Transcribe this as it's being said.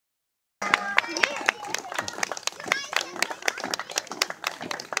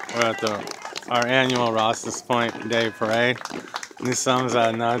We're at our annual Ross's Point Day Parade. Nous sommes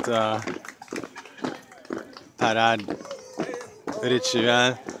à notre parade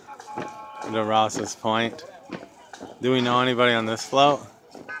rituelle de Ross's Point. Do we know anybody on this float?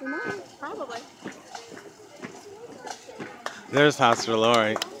 We might, probably. There's Pastor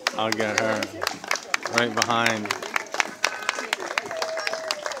Lori. I'll get her right behind.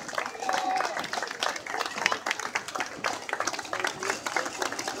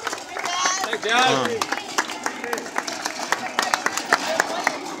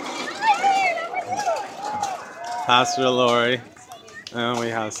 Pastor Lori, and we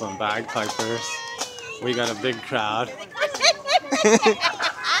have some bagpipers. We got a big crowd.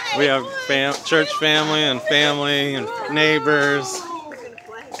 We have church family and neighbors.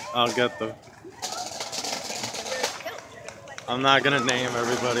 I'll get the. I'm not gonna name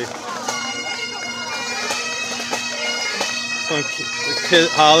everybody. Some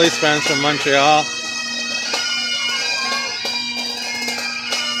Holly's friends from Montreal.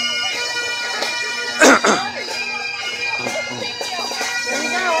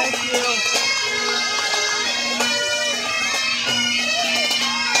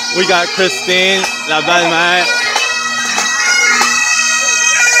 We got Christine, la belle-mère.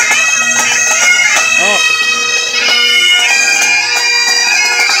 Oh.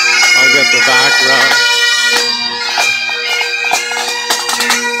 I'll get the back row.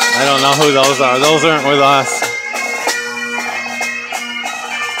 I don't know who those are. Those aren't with us.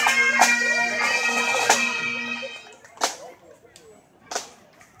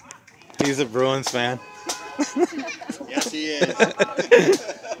 He's a Bruins fan. Yes, he is.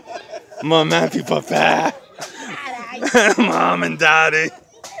 Maman puis papa. Mom and daddy.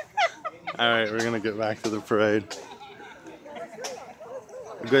 Alright, we're gonna get back to the parade.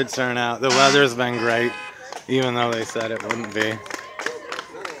 Good turnout. The weather's been great, even though they said it wouldn't be.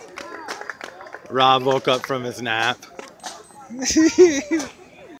 Rob woke up from his nap.